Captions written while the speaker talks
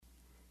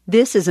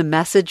This is a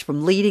message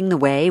from Leading the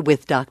Way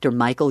with Dr.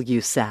 Michael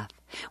Youssef.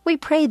 We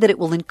pray that it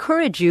will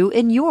encourage you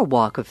in your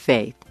walk of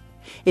faith.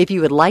 If you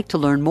would like to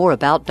learn more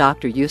about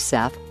Dr.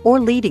 Youssef or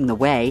Leading the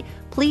Way,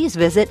 please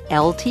visit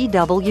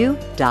ltw.org.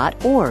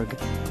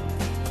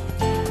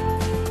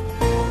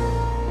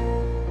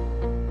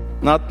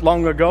 Not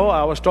long ago,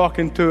 I was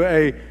talking to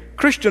a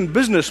Christian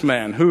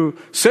businessman who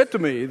said to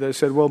me, they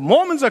said, well,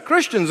 Mormons are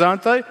Christians,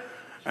 aren't they?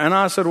 And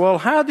I said, well,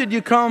 how did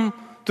you come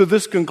to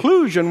this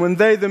conclusion when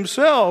they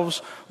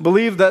themselves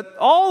believe that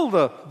all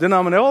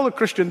the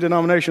Christian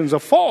denominations are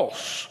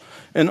false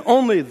and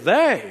only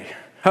they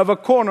have a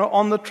corner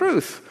on the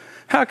truth?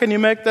 How can you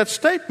make that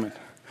statement?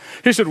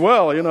 He said,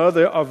 well,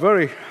 they are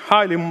very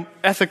highly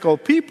ethical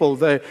people.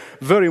 They're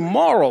very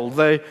moral.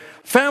 They're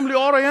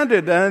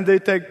family-oriented, and they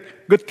take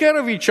good care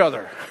of each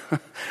other.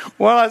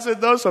 Well, I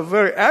said, those are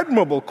very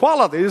admirable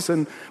qualities,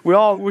 and we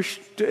all wish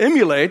to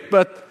emulate,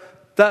 but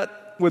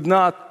that would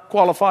not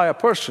qualify a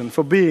person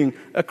for being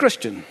a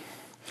Christian.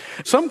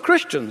 Some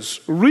Christians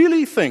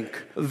really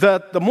think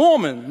that the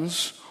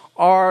Mormons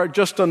are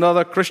just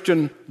another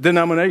Christian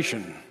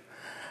denomination.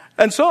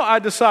 And so I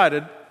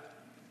decided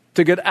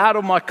to get out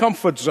of my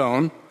comfort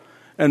zone,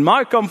 and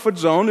my comfort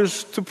zone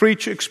is to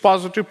preach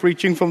expository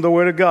preaching from the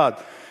Word of God.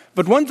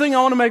 But one thing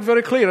I want to make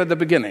very clear at the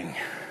beginning.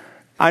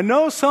 I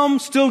know some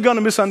still going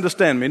to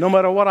misunderstand me, no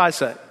matter what I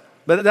say.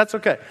 But that's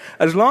okay.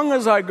 As long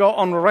as I go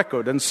on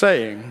record and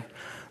saying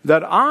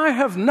that I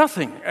have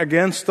nothing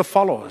against the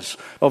followers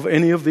of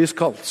any of these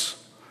cults.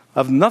 I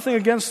have nothing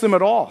against them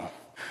at all.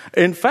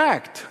 In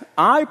fact,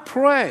 I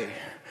pray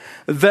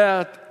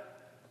that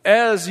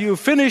as you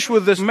finish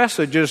with this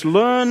message,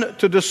 learn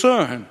to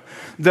discern,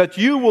 that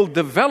you will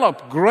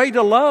develop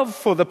greater love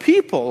for the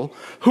people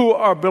who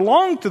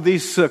belong to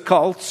these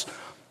cults,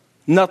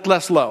 not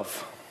less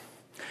love.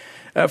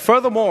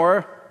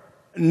 Furthermore,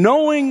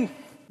 knowing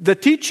the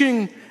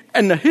teaching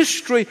and the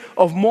history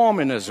of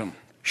Mormonism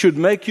should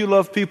make you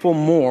love people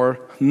more,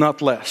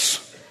 not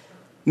less.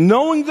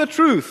 Knowing the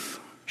truth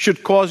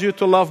should cause you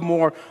to love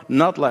more,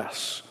 not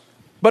less.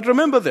 But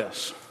remember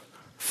this,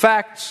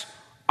 facts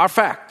are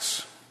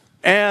facts.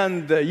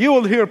 And you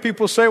will hear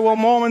people say, well,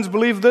 Mormons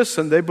believe this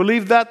and they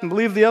believe that and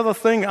believe the other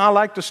thing. I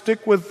like to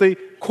stick with the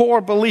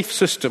core belief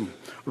system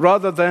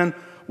rather than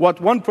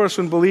what one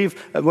person believes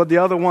and what the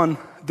other one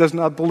does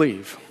not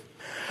believe.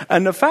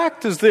 And the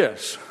fact is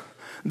this,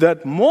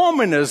 that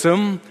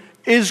Mormonism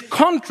is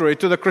contrary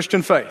to the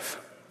Christian faith.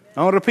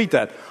 I want to repeat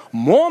that.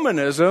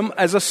 Mormonism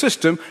as a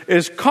system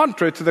is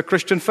contrary to the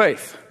Christian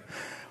faith.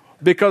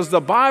 Because the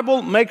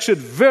Bible makes it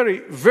very,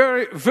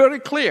 very, very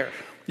clear.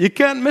 You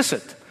can't miss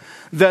it.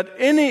 That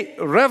any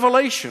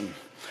revelation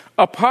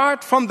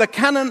apart from the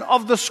canon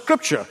of the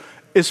Scripture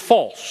is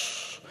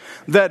false.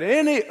 That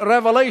any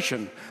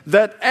revelation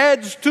that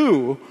adds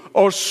to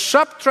or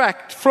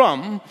subtract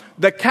from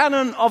the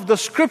canon of the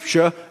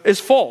Scripture is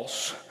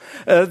false.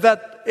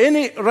 That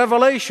any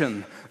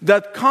revelation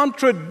that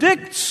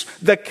contradicts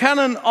the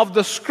canon of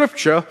the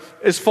Scripture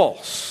is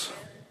false.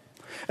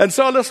 And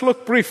so let's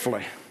look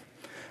briefly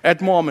at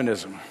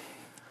Mormonism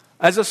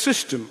as a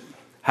system,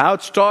 how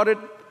it started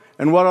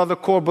and what are the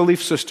core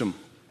belief system.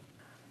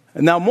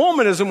 And now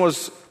Mormonism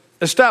was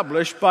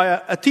established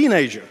by a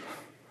teenager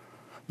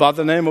by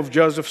the name of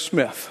Joseph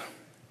Smith.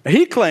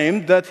 He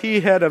claimed that he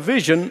had a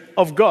vision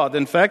of God.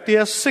 In fact, he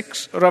has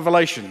 6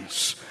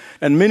 revelations,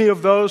 and many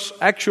of those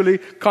actually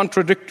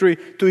contradictory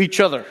to each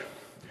other.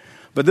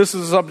 But this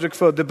is a subject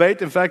for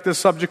debate. In fact, it's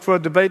a subject for a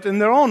debate in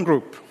their own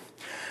group.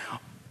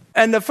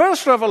 And the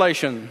first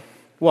revelation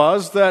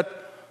was that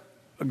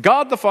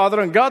God the Father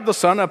and God the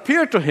Son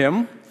appeared to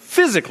him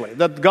physically,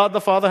 that God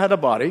the Father had a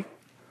body.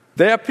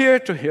 They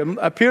appeared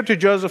to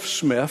Joseph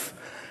Smith,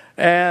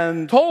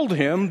 and told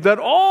him that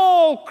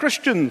all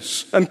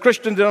Christians and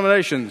Christian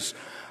denominations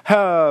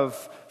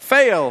have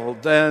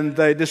failed and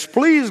they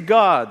displease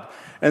God,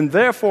 and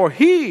therefore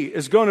he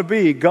is going to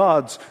be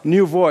God's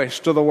new voice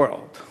to the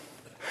world.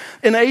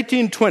 In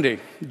 1820,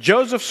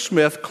 Joseph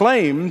Smith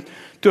claimed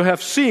to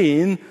have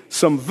seen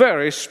some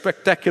very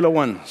spectacular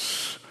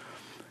ones.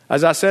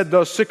 As I said,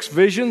 those 6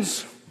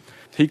 visions,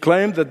 he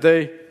claimed that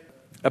they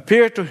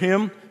appeared to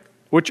him,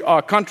 which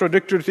are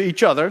contradictory to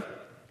each other.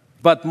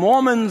 But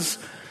Mormons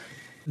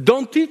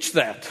don't teach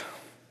that.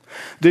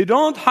 They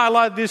don't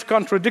highlight these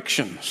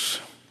contradictions.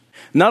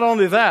 Not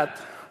only that,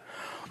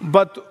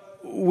 but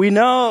we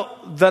know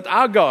that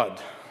our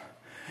God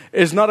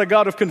is not a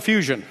God of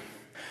confusion,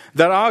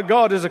 that our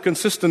God is a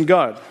consistent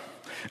God,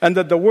 and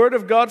that the Word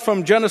of God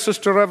from Genesis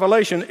to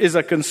Revelation is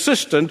a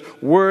consistent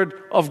Word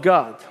of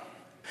God.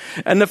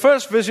 And the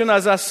first vision,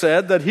 as I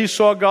said, that he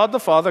saw God the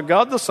Father,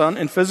 God the Son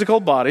in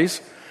physical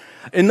bodies.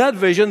 In that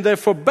vision, they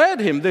forbade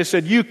him. They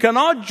said, you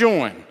cannot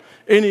join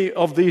any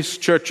of these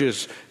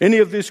churches, any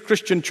of these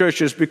Christian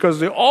churches, because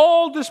they're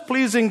all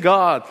displeasing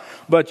God.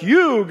 But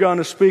you're going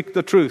to speak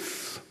the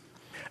truth,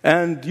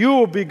 and you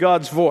will be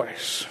God's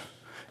voice.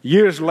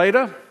 Years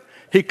later,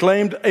 he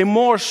claimed a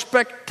more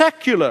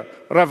spectacular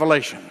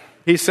revelation.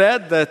 He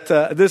said that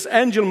this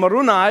angel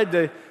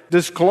Moroni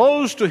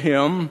disclosed to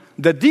him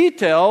the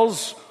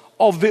details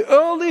of the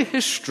early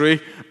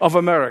history of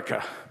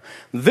America.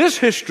 This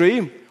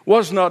history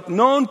was not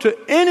known to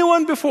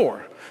anyone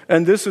before,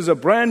 and this is a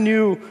brand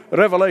new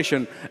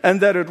revelation,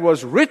 and that it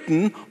was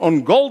written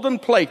on golden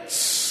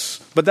plates.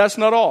 But that's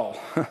not all.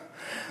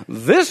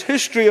 This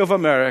history of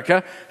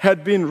America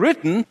had been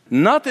written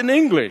not in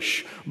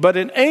English, but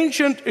in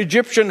ancient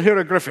Egyptian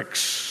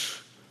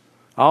hieroglyphics.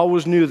 I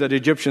always knew that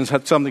Egyptians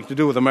had something to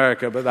do with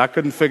America, but I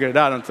couldn't figure it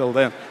out until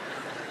then.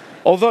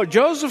 Although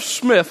Joseph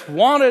Smith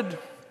wanted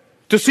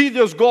to see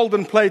those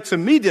golden plates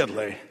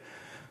immediately,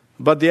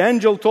 but the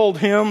angel told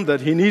him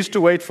that he needs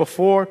to wait for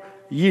 4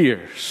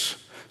 years.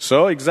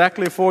 So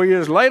exactly 4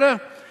 years later,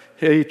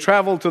 he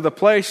traveled to the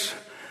place,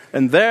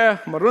 and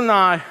there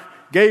Moroni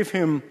gave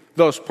him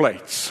those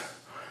plates,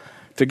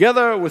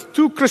 together with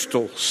 2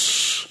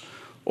 crystals,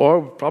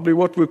 or probably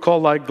what we call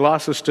like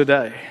glasses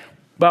today,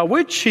 by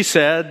which he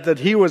said that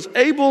he was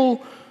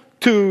able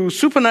to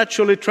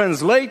supernaturally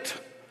translate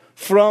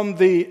from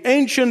the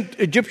ancient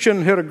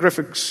Egyptian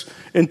hieroglyphics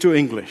into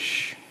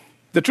English.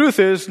 The truth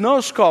is,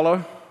 no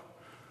scholar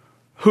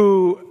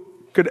who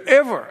could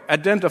ever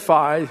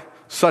identify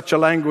such a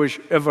language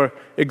ever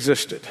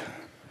existed.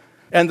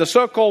 And the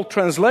so-called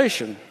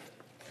translation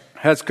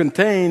has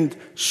contained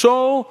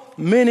so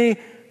many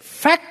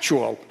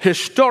factual,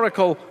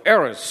 historical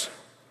errors.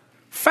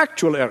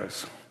 Factual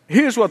errors.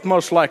 Here's what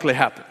most likely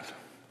happened.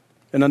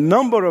 And a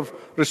number of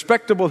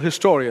respectable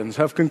historians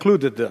have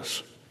concluded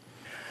this.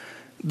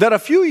 That a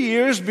few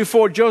years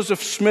before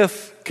Joseph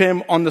Smith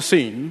came on the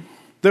scene,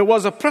 there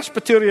was a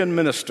Presbyterian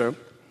minister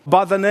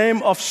by the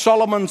name of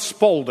Solomon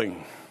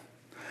Spaulding.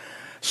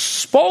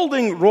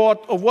 Spaulding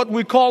wrote of what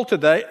we call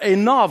today a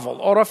novel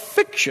or a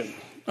fiction,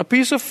 a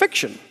piece of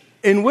fiction,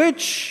 in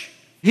which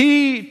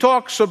he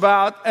talks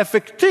about a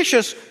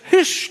fictitious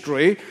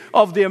history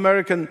of the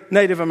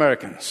Native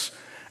Americans.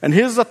 And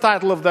here's the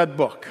title of that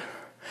book: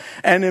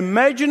 An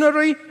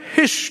Imaginary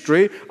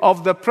History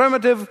of the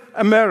Primitive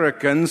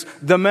Americans,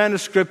 the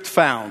Manuscript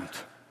Found.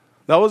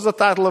 That was the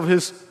title of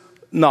his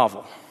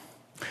novel.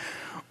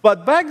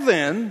 But back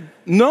then,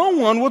 no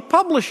one would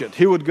publish it.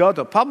 He would go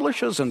to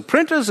publishers and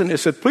printers, and he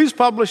said, please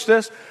publish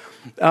this.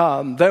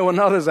 They were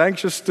not as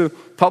anxious to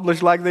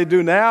publish like they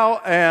do now,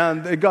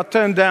 and it got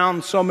turned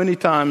down so many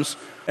times.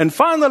 And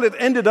finally, it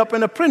ended up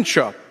in a print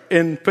shop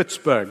in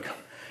Pittsburgh.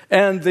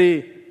 And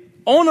the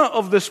owner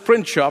of this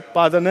print shop,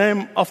 by the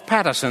name of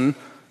Patterson,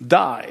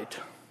 died.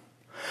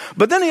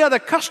 But then he had a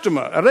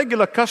customer, a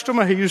regular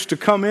customer. He used to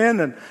come in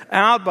and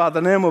out by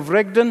the name of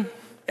Rigdon.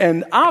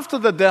 And after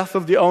the death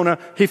of the owner,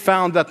 he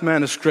found that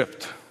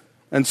manuscript.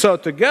 And so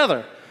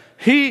together,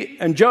 he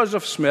and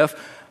Joseph Smith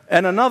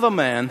and another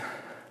man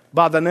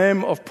by the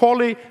name of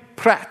Paulie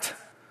Pratt,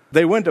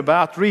 they went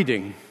about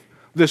reading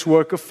this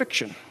work of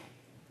fiction.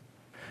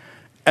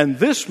 And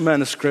this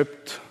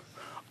manuscript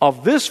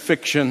of this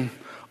fiction,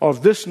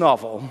 of this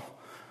novel,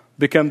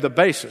 became the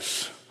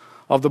basis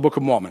of the Book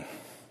of Mormon.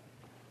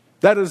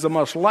 That is the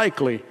most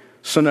likely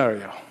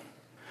scenario.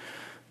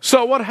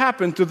 So what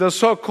happened to the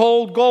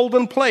so-called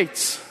golden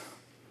plates?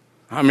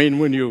 I mean,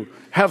 when you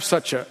have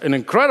such an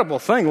incredible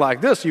thing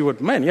like this, you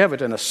have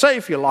it in a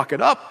safe, you lock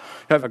it up,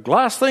 you have a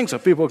glass thing so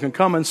people can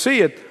come and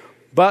see it.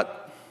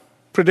 But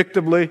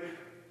predictably,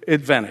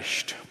 it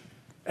vanished.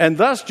 And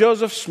thus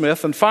Joseph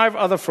Smith and 5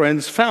 other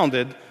friends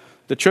founded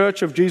the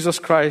Church of Jesus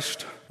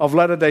Christ of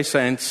Latter-day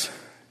Saints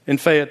in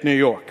Fayette, New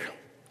York.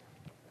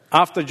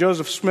 After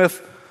Joseph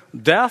Smith's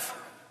death,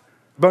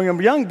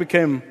 Brigham Young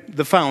became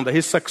the founder,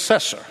 his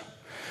successor.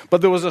 But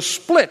there was a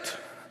split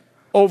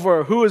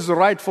over who is the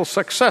rightful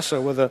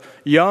successor, whether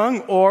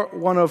Young or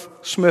one of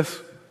Smith's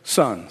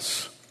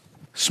sons.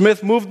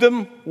 Smith moved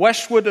them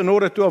westward in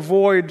order to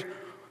avoid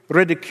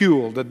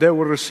ridicule that they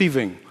were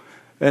receiving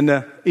in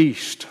the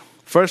east.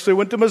 First they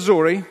went to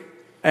Missouri,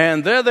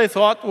 and there they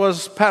thought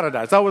was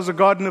paradise. That was the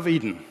Garden of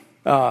Eden.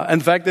 In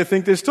fact, they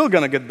think they're still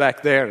going to get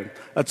back there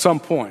at some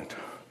point.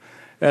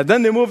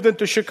 Then they moved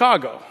into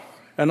Chicago,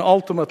 and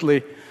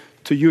ultimately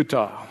to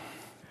Utah.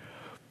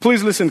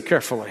 Please listen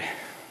carefully.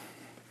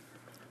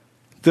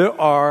 There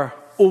are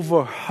over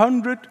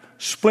 100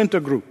 splinter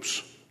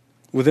groups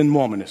within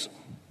Mormonism.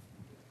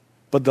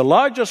 But the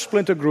largest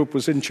splinter group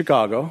was in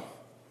Chicago,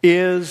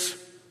 is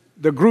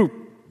the group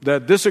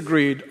that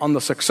disagreed on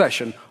the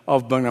succession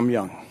of Brigham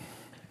Young.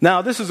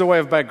 Now, this is a way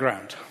of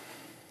background.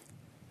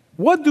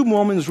 What do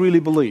Mormons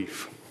really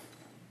believe?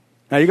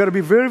 Now, you've got to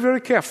be very,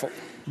 very careful,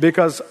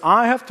 because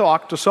I have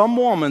talked to some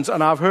Mormons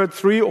and I've heard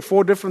 3 or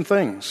 4 different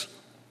things.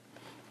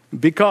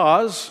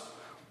 Because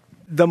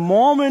the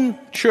Mormon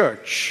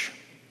church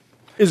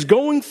is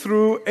going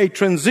through a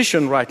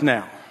transition right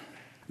now.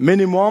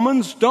 Many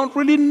Mormons don't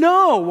really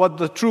know what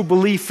the true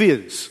belief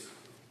is.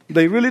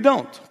 They really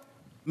don't.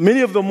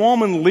 Many of the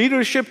Mormon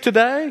leadership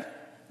today,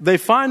 they're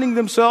finding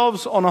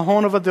themselves on a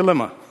horn of a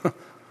dilemma.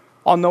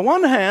 On the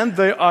one hand,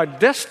 they are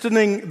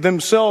destining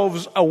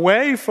themselves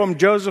away from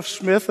Joseph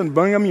Smith and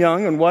Brigham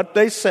Young and what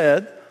they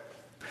said.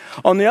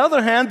 On the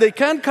other hand, they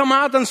can't come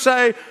out and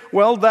say,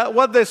 well, that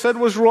what they said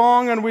was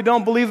wrong and we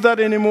don't believe that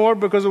anymore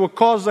because it will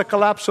cause the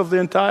collapse of the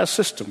entire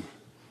system.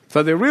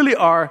 So they really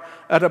are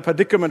at a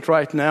predicament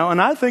right now, and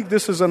I think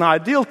this is an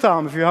ideal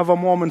time. If you have a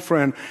Mormon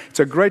friend, it's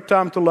a great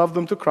time to love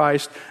them to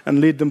Christ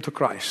and lead them to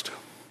Christ.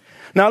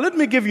 Now let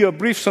me give you a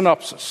brief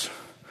synopsis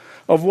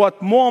of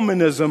what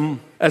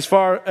Mormonism, as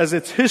far as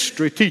its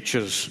history,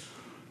 teaches.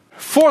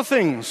 4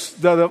 things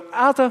that are of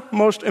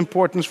uttermost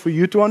importance for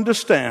you to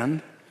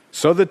understand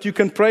so that you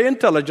can pray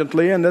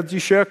intelligently and that you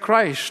share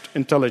Christ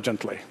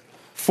intelligently.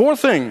 4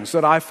 things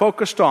that I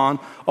focused on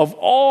of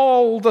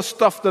all the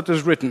stuff that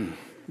is written: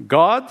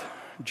 God,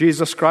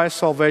 Jesus Christ,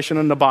 salvation,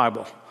 and the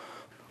Bible.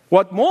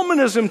 What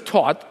Mormonism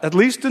taught, at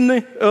least in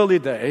the early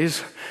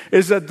days,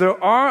 is that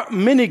there are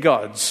many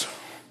gods,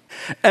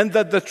 and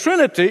that the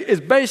Trinity is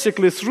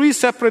basically 3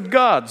 separate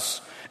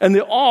gods, and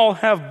they all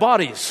have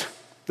bodies.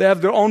 They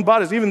have their own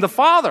bodies. Even the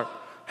Father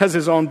has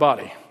his own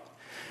body.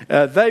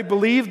 They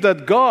believe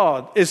that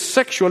God is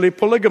sexually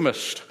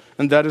polygamist,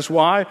 and that is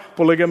why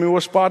polygamy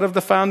was part of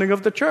the founding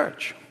of the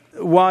church.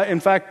 Why, in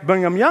fact,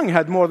 Brigham Young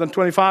had more than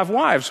 25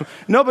 wives.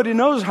 Nobody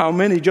knows how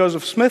many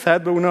Joseph Smith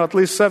had, but we know at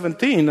least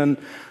 17.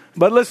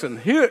 But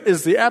listen, here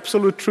is the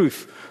absolute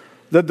truth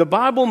that the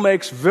Bible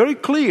makes very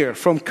clear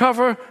from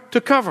cover to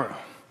cover: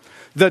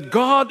 that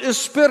God is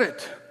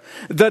spirit,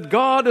 that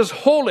God is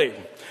holy,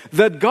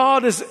 that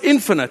God is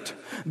infinite,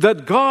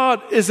 that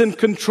God is in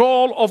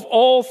control of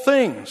all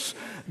things,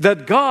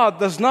 that God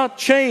does not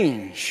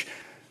change.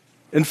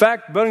 In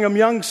fact, Brigham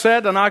Young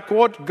said, and I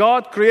quote,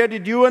 "God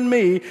created you and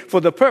me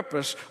for the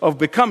purpose of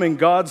becoming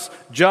gods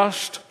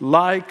just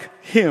like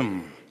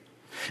Him."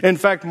 In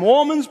fact,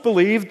 Mormons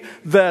believed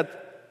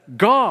that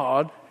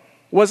God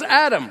was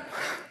Adam,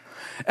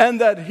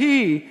 and that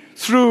he,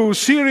 through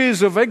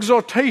series of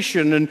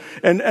exhortation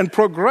and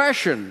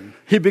progression,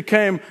 he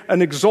became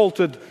an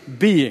exalted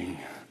being.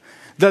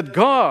 That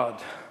God,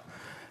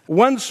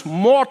 once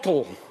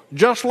mortal,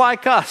 just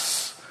like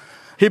us,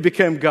 he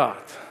became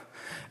God.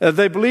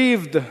 They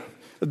believed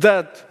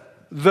that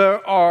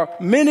there are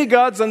many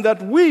gods and that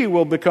we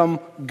will become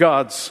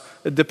gods.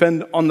 It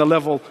depends on the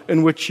level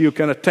in which you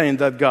can attain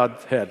that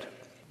Godhead.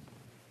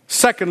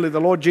 Secondly,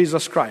 the Lord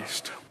Jesus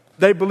Christ.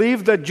 They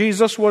believed that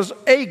Jesus was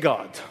a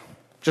God,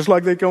 just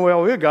like they can,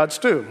 well, we're gods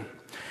too.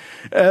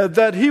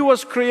 That he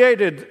was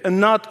created and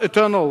not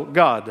eternal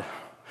God.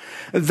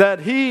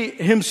 That he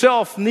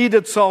himself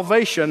needed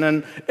salvation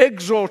and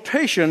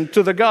exhortation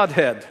to the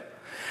Godhead.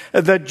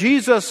 That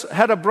Jesus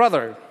had a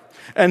brother,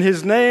 and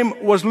his name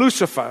was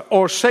Lucifer,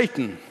 or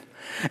Satan.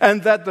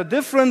 And that the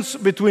difference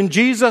between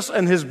Jesus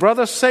and his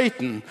brother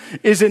Satan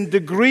is in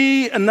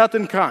degree and not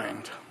in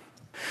kind.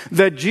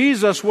 That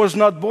Jesus was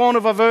not born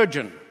of a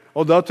virgin,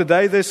 although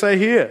today they say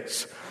he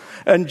is.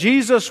 And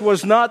Jesus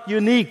was not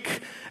unique,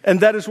 and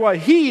that is why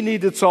he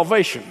needed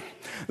salvation.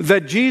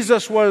 That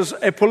Jesus was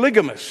a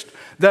polygamist.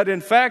 That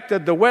in fact,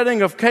 at the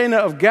wedding of Cana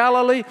of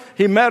Galilee,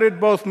 he married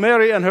both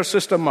Mary and her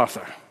sister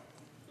Martha.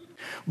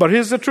 But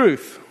here's the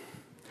truth.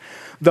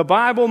 The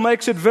Bible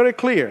makes it very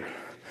clear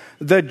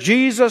that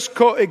Jesus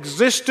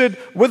coexisted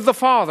with the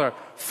Father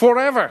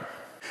forever.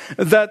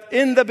 That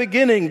in the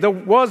beginning there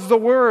was the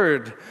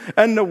Word,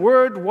 and the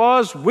Word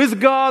was with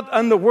God,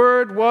 and the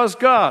Word was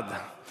God.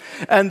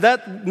 And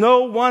that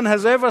no one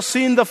has ever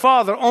seen the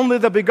Father, only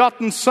the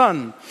begotten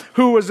Son,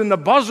 who was in the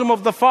bosom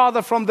of the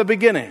Father from the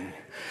beginning.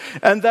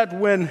 And that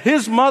when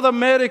his mother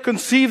Mary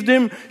conceived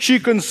him, she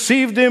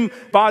conceived him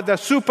by the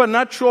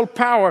supernatural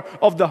power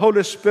of the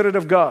Holy Spirit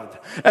of God.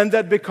 And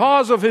that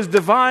because of his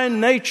divine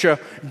nature,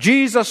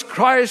 Jesus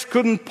Christ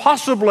couldn't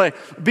possibly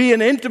be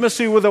in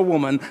intimacy with a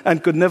woman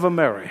and could never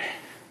marry.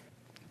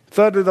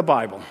 Thirdly, the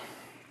Bible.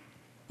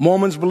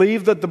 Mormons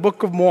believe that the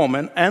Book of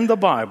Mormon and the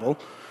Bible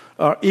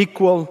are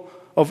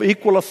of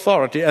equal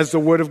authority as the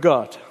Word of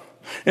God.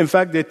 In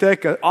fact, they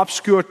take an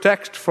obscure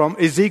text from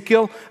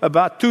Ezekiel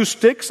about 2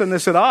 sticks, and they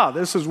said,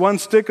 this is one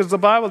stick is the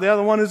Bible, the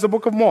other one is the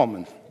Book of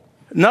Mormon.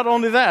 Not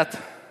only that,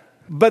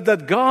 but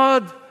that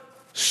God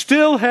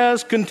still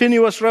has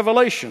continuous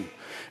revelation.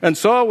 And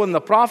so when the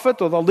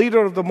prophet or the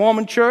leader of the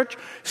Mormon church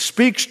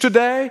speaks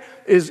today,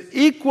 is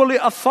equally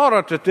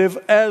authoritative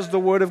as the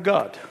Word of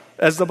God,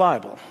 as the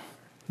Bible.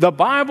 The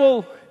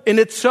Bible in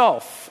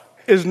itself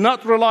is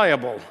not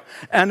reliable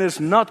and is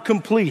not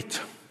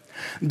complete.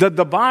 That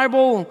the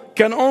Bible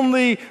can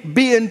only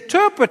be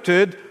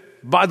interpreted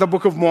by the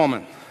Book of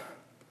Mormon.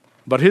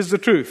 But here's the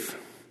truth.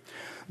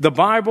 The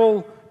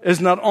Bible is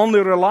not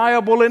only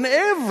reliable in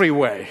every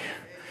way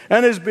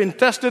and has been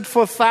tested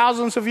for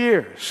thousands of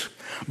years,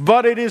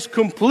 but it is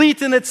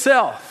complete in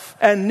itself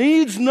and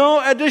needs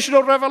no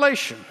additional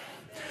revelation.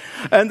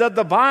 And that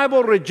the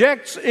Bible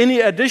rejects any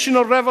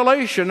additional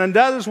revelation. And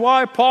that is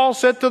why Paul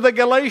said to the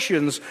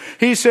Galatians,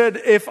 he said,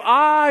 if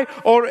I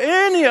or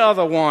any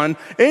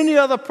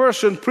other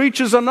person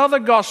preaches another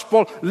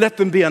gospel, let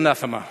them be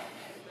anathema.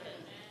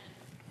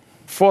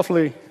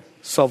 Fourthly,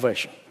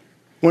 salvation.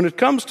 When it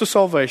comes to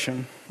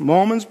salvation,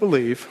 Mormons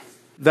believe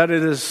that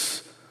it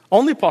is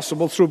only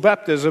possible through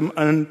baptism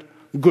and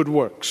good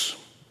works.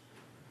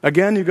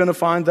 Again, you're going to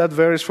find that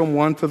varies from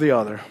one to the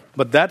other.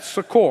 But that's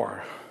the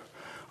core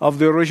of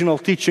the original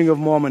teaching of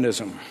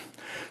Mormonism.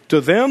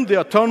 To them,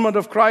 the atonement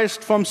of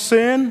Christ from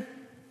sin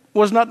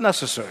was not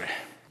necessary.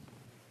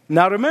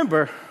 Now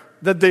remember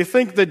that they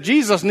think that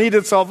Jesus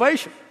needed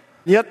salvation,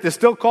 yet they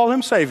still call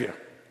him Savior.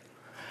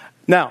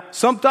 Now,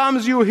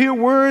 sometimes you hear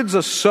words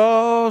are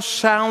so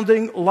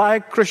sounding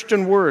like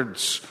Christian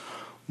words,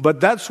 but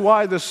that's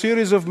why the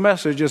series of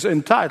messages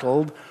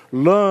entitled,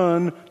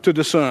 Learn to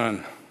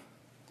Discern.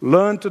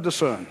 Learn to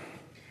discern.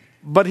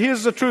 But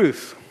here's the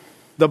truth.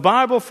 The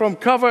Bible from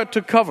cover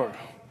to cover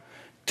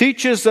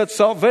teaches that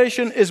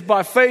salvation is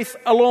by faith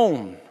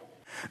alone,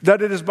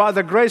 that it is by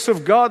the grace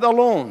of God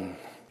alone.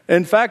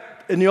 In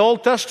fact, in the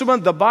Old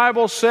Testament, the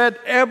Bible said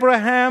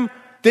Abraham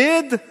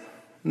did?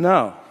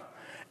 No.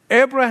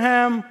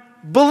 Abraham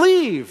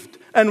believed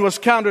and was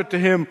counted to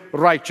him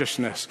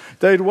righteousness.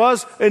 That it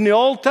was in the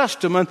Old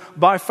Testament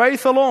by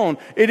faith alone.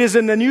 It is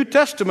in the New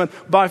Testament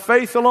by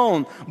faith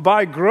alone.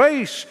 By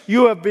grace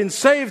you have been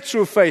saved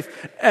through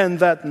faith, and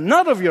that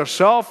not of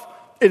yourself,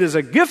 it is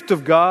a gift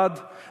of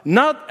God,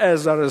 not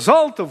as a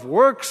result of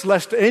works,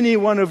 lest any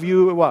one of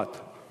you, what?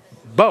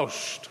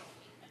 Boast.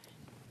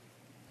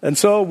 And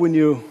so when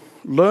you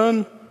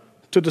learn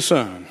to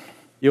discern,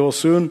 you will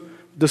soon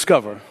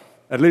discover,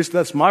 at least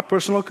that's my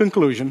personal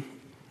conclusion,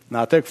 and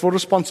I take full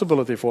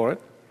responsibility for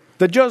it,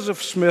 that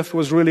Joseph Smith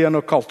was really an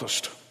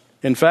occultist.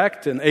 In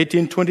fact, in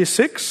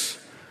 1826,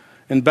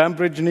 in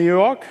Bainbridge, New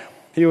York,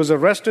 he was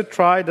arrested,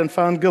 tried, and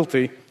found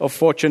guilty of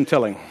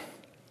fortune-telling.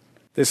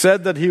 They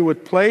said that he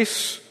would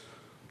place,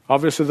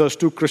 obviously those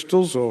two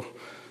crystals, or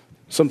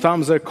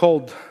sometimes they're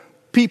called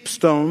peep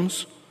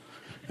stones,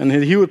 and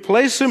he would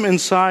place them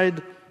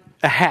inside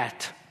a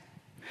hat.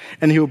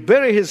 And he would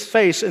bury his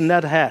face in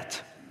that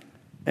hat,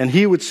 and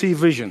he would see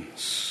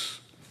visions.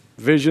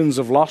 Visions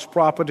of lost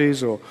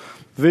properties or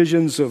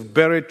visions of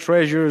buried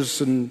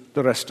treasures and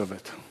the rest of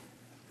it.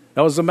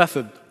 That was the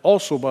method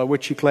also by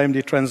which he claimed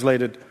he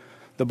translated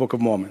the Book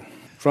of Mormon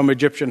from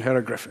Egyptian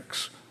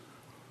hieroglyphics.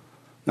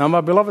 Now,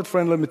 my beloved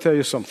friend, let me tell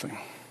you something.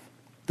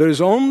 There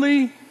is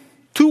only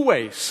two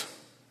ways,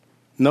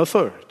 no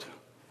third.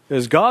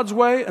 There's God's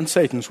way and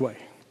Satan's way.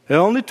 There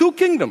are only two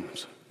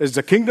kingdoms. There's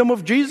the kingdom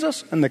of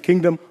Jesus and the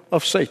kingdom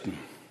of Satan.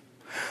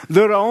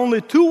 There are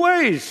only two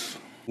ways.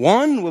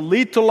 One will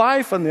lead to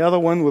life and the other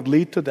one will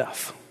lead to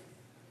death.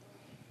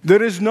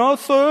 There is no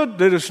third.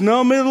 There is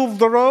no middle of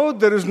the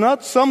road. There is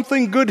not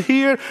something good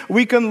here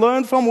we can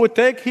learn from. We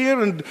take here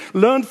and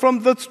learn from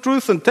this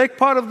truth and take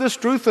part of this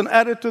truth and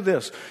add it to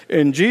this.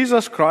 In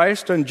Jesus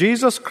Christ and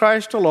Jesus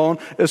Christ alone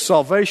is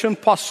salvation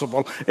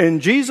possible.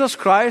 In Jesus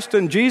Christ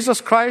and Jesus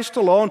Christ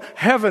alone,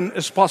 heaven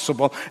is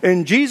possible.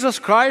 In Jesus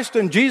Christ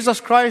and Jesus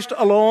Christ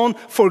alone,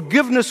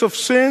 forgiveness of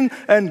sin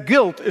and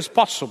guilt is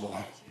possible.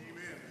 Amen.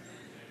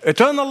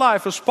 Eternal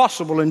life is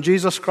possible in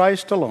Jesus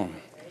Christ alone.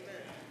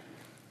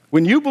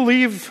 When you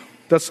believe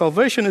that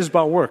salvation is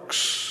by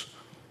works,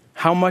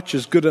 how much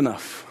is good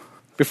enough?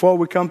 Before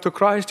we come to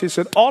Christ, he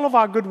said, all of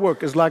our good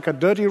work is like a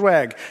dirty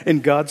rag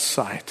in God's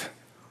sight.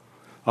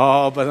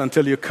 Oh, but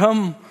until you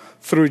come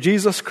through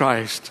Jesus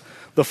Christ,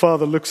 the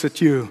Father looks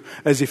at you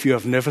as if you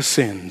have never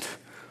sinned.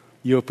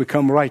 You have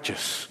become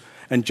righteous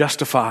and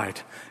justified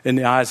in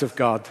the eyes of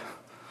God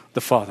the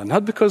Father.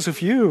 Not because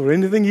of you or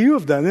anything you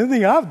have done,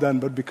 anything I've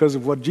done, but because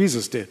of what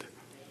Jesus did.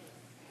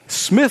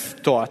 Smith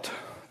taught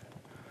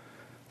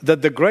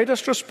that the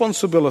greatest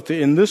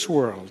responsibility in this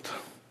world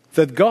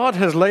that God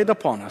has laid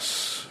upon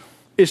us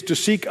is to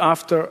seek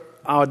after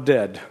our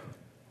dead.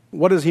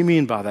 What does he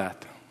mean by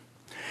that?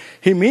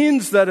 He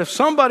means that if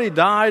somebody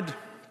died,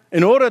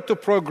 in order to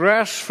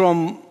progress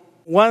from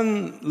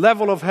one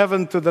level of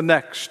heaven to the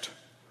next,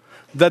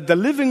 that the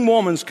living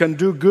Mormons can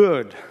do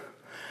good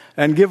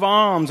and give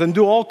alms and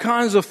do all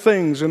kinds of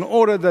things in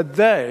order that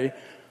they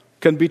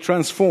can be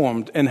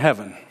transformed in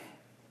heaven.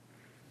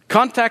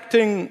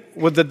 Contacting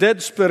with the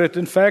dead spirit,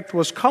 in fact,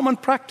 was common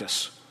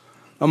practice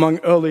among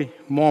early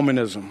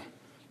Mormonism.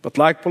 But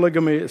like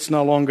polygamy, it's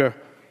no longer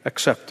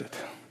accepted.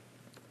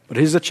 But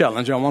here's the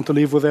challenge I want to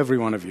leave with every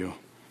one of you.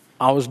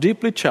 I was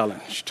deeply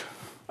challenged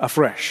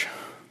afresh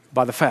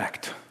by the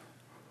fact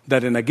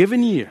that in a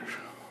given year,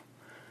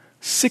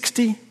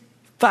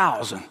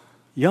 60,000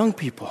 young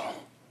people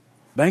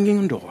banging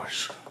on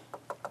doors,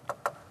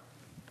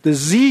 the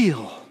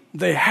zeal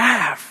they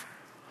have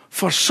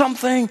for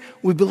something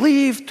we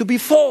believe to be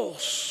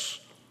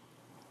false,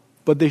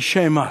 but they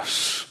shame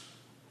us.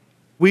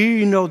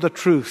 We know the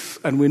truth,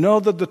 and we know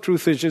that the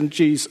truth is in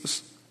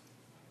Jesus.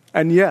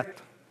 And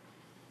yet,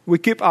 we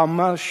keep our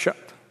mouths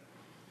shut.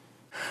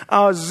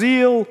 Our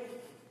zeal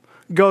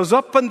goes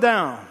up and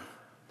down,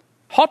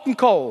 hot and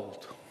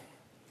cold.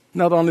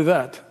 Not only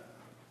that,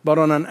 but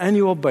on an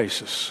annual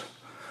basis,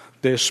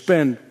 they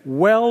spend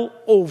well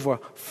over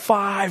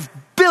 $5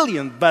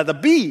 billion by the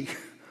B.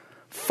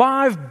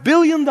 $5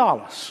 billion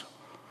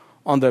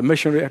on their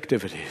missionary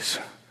activities.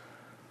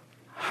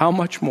 How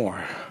much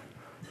more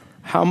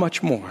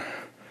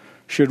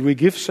should we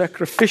give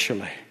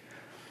sacrificially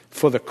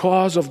for the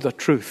cause of the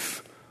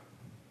truth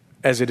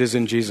as it is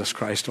in Jesus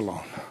Christ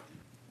alone?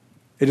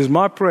 It is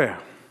my prayer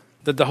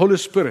that the Holy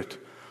Spirit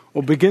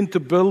will begin to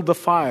build the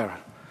fire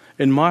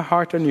in my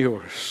heart and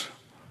yours.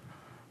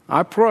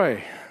 I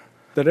pray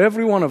that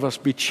every one of us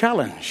be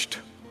challenged,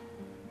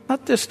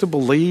 not just to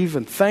believe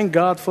and thank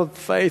God for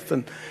faith,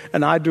 and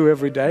I do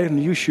every day,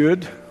 and you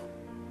should.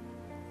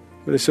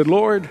 But they said,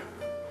 Lord,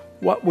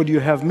 what would you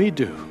have me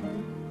do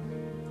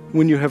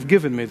when you have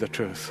given me the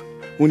truth?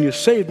 When you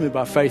saved me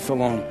by faith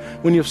alone?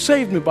 When you've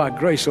saved me by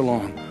grace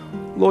alone?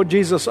 Lord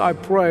Jesus, I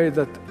pray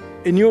that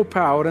in your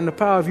power and the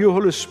power of your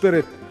Holy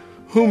Spirit,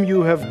 whom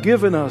you have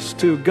given us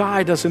to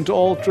guide us into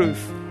all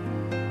truth,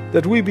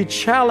 that we be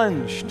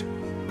challenged,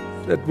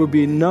 that will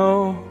be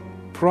no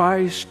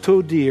price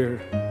too dear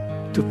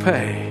to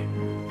pay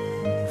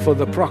for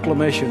the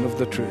proclamation of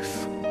the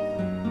truth,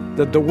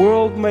 that the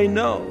world may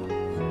know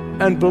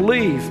and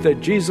believe that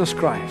Jesus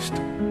Christ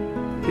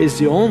is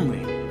the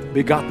only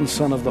begotten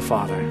Son of the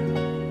Father.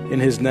 In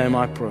his name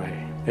I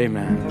pray.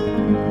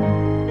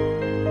 Amen.